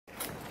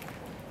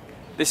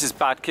This is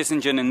Bad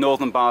Kissingen in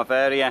northern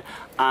Bavaria,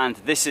 and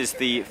this is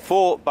the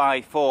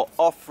 4x4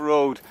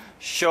 off-road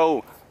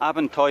show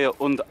Abenteuer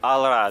und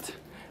Allrad.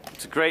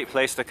 It's a great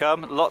place to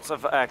come. Lots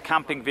of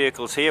camping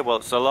vehicles here. Well,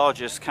 it's the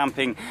largest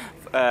camping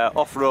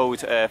off-road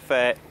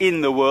fair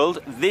in the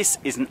world. This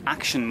is an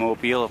action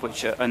mobile, of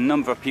which a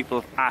number of people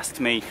have asked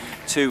me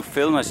to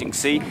film. As you can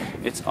see,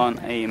 it's on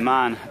a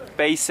man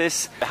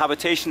basis. The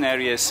habitation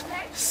area is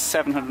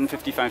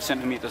 755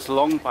 centimeters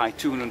long by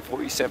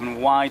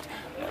 247 wide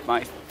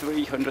by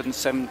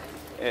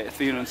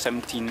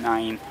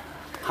 379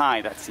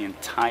 high. That's the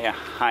entire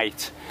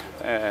height.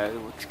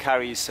 It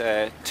carries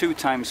 2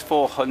 times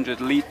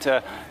 400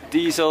 litre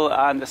diesel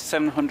and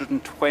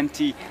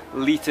 720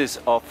 litres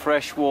of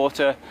fresh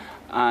water,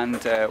 and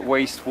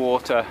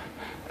wastewater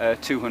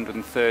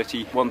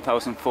 230,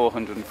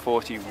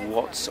 1,440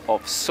 watts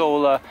of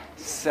solar,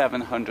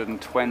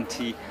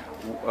 720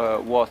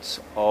 watts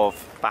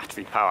of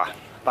battery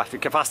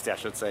capacity, I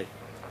should say.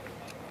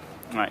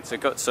 Right, so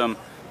got some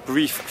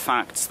brief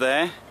facts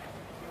there.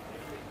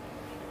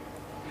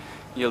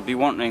 You'll be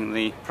wanting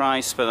the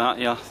price for that.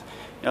 You'll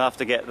have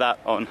to get that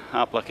on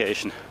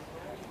application.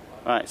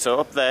 Right, so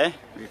up there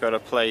we've got a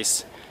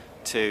place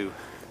to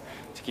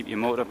keep your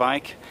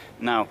motorbike.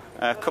 Now,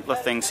 a couple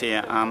of things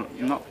here. I'm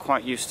not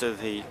quite used to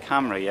the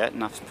camera yet,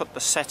 and I've put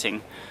the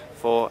setting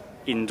for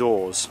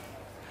indoors.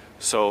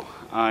 So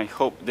I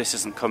hope this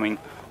isn't coming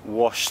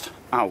washed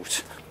out.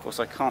 Of course,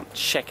 I can't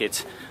check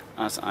it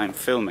as I'm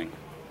filming.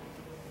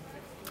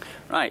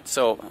 Right,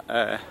 so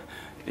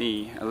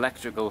the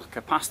electrical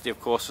capacity, of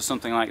course, for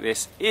something like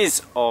this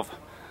is of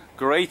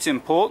great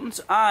importance,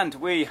 and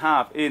we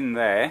have in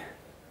there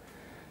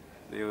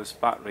those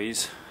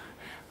batteries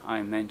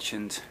I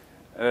mentioned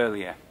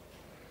earlier.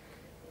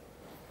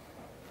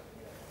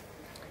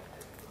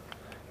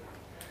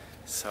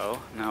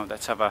 So now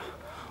let's have a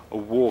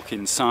walk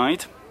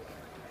inside.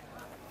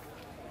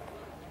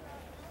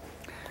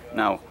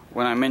 Now,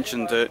 when I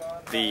mentioned the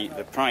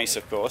price,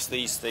 of course,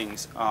 these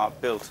things are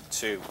built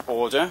to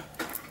order.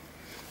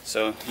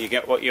 So you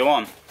get what you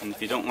want, and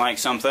if you don't like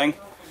something,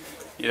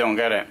 you don't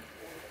get it.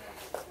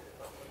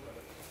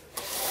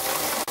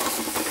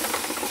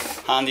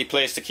 Handy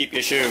place to keep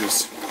your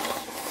shoes.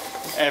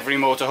 Every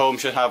motorhome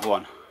should have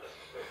one.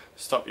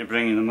 Stop you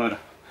bringing the mud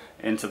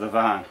into the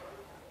van.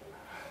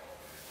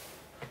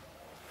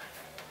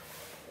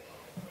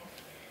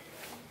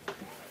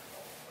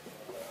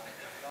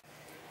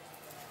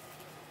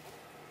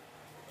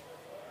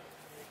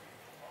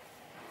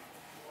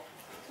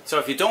 So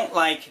if you don't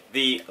like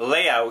the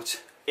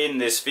layout in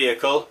this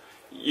vehicle,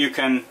 you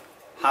can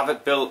have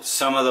it built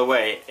some other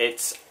way.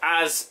 It's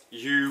as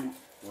you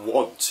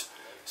want.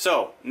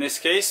 So in this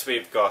case,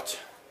 we've got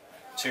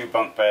 2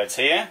 bunk beds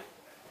here.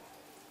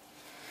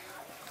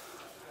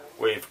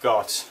 We've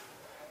got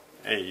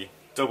a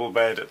double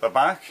bed at the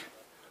back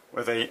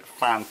with a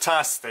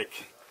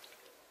fantastic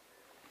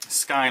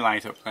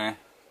skylight up there.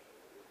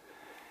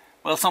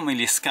 Well, it's not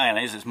really a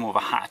skylight, it's more of a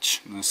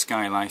hatch than a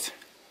skylight.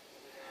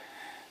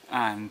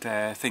 And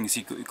things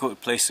you go to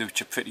places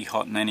which are pretty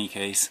hot in any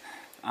case,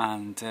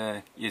 and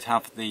you'd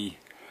have the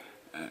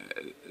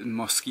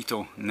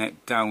mosquito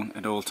net down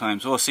at all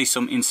times. Or I see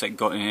some insect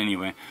got in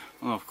anyway.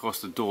 Well, of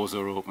course the doors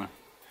are open.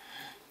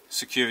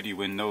 Security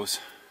windows,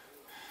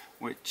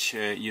 which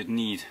you'd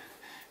need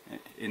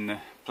in the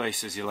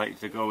places you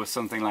like to go with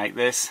something like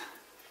this,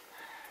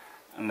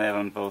 and they're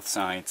on both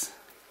sides.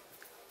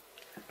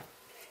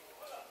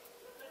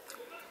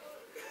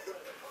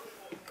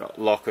 Got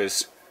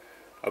lockers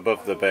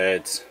above the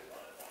beds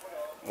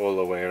all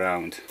the way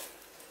around.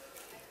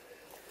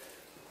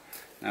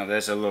 Now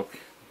there's a look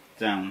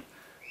down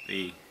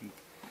the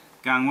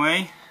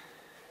gangway.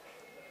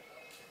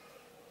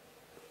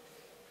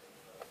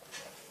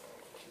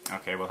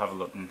 Okay, we'll have a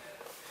look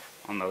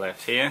on the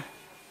left here.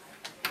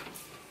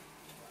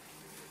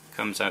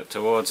 Comes out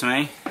towards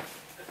me,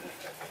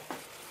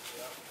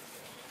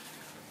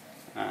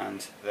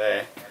 and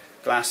there,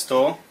 glass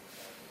door.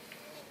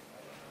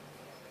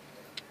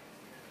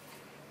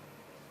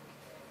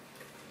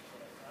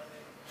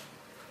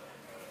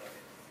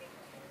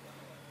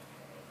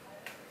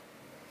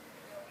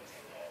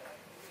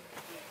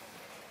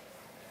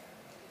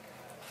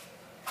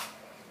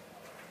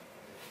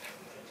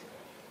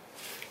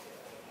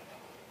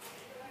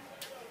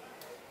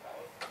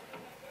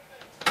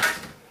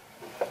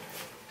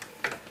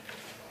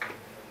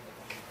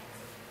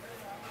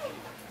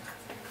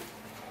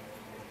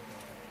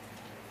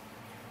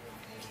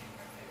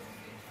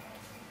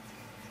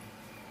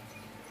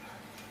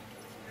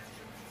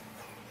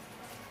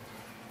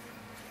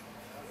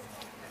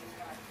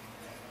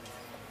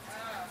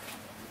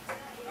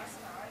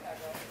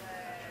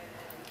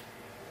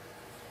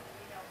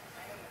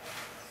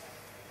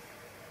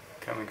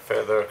 Coming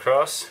further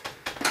across,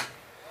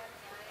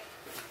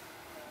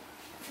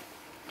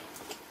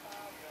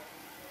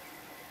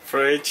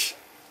 fridge.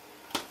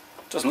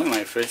 Doesn't look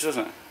like a fridge, does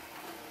it?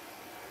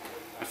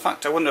 In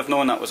fact, I wouldn't have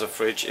known that was a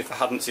fridge if I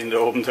hadn't seen it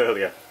opened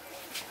earlier.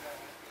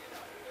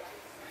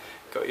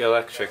 Got your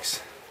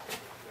electrics.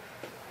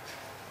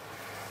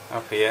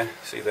 Up here,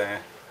 see the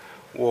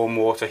warm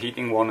water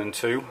heating 1 and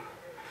 2,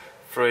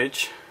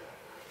 fridge.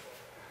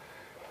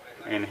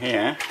 In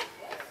here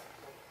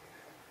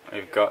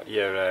we've got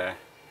your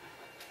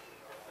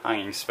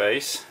hanging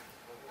space.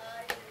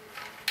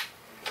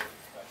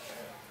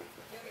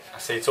 I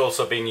see it's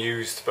also been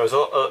used, but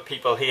other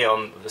people here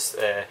on this,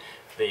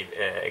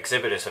 the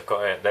exhibitors have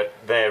got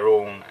their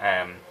own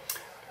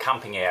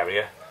camping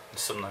area, and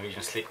some of them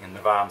even sleeping in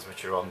the vans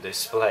which are on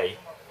display,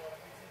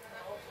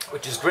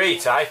 which is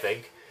great, I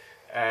think.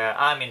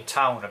 I'm in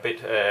town a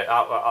bit.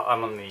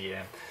 I'm on the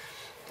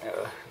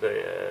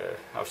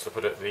how should I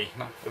put it,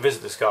 the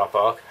visitors car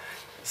park,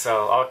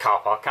 so our car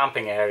park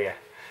camping area.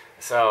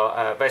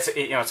 So, but it's,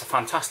 you know, it's a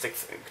fantastic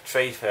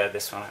trade fair,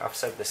 this one. I've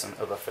said this in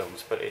other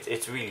films, but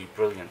it's really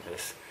brilliant.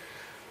 This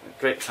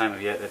great time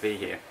of year to be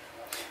here.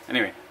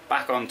 Anyway,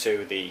 back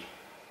onto the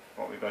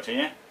what we've got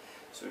here.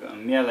 So we've got a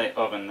Miele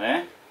oven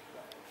there.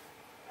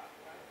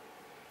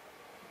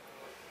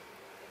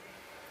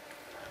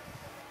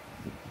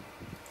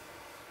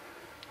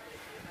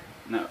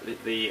 Now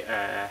the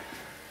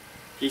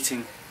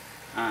heating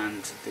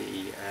and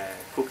the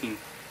cooking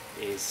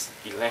is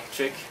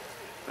electric,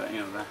 but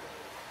you know that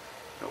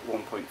got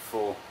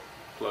 1.4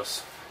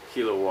 plus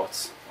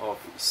kilowatts of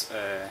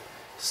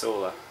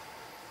solar,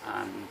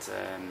 and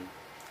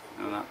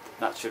you know,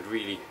 that should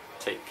really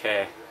take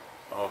care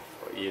of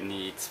your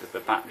needs with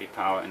the battery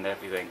power and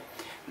everything.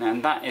 Now,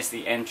 and that is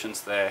the entrance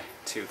there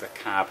to the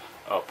cab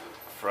up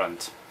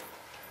front.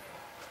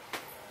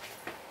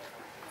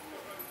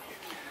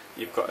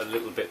 You've got a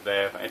little bit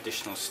there of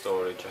additional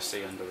storage, I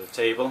see, under the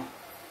table,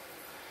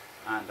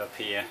 and up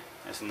here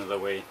is another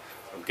way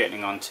of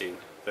getting onto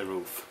the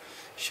roof,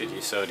 should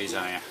you so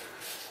desire.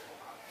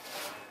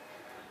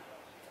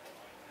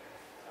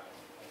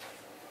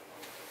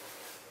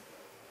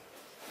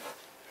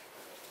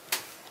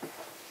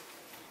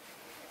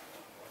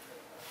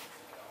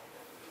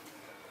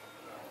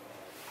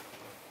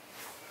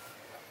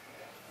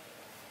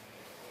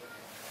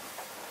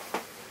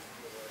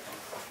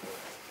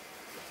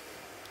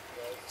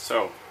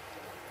 So,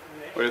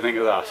 what do you think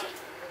of that?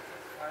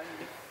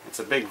 It's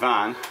a big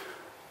van.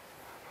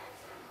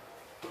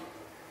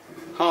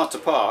 Hard to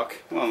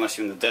park, well, unless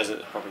you're in the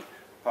desert. Probably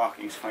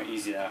parking's quite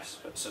easy there, I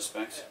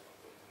suspect.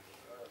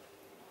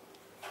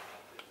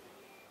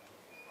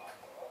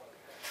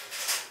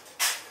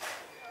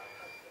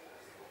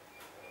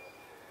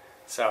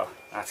 So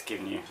that's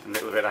giving you a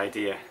little bit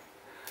idea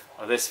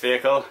of this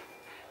vehicle.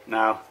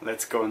 Now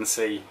let's go and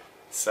see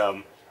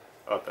some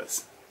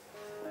others.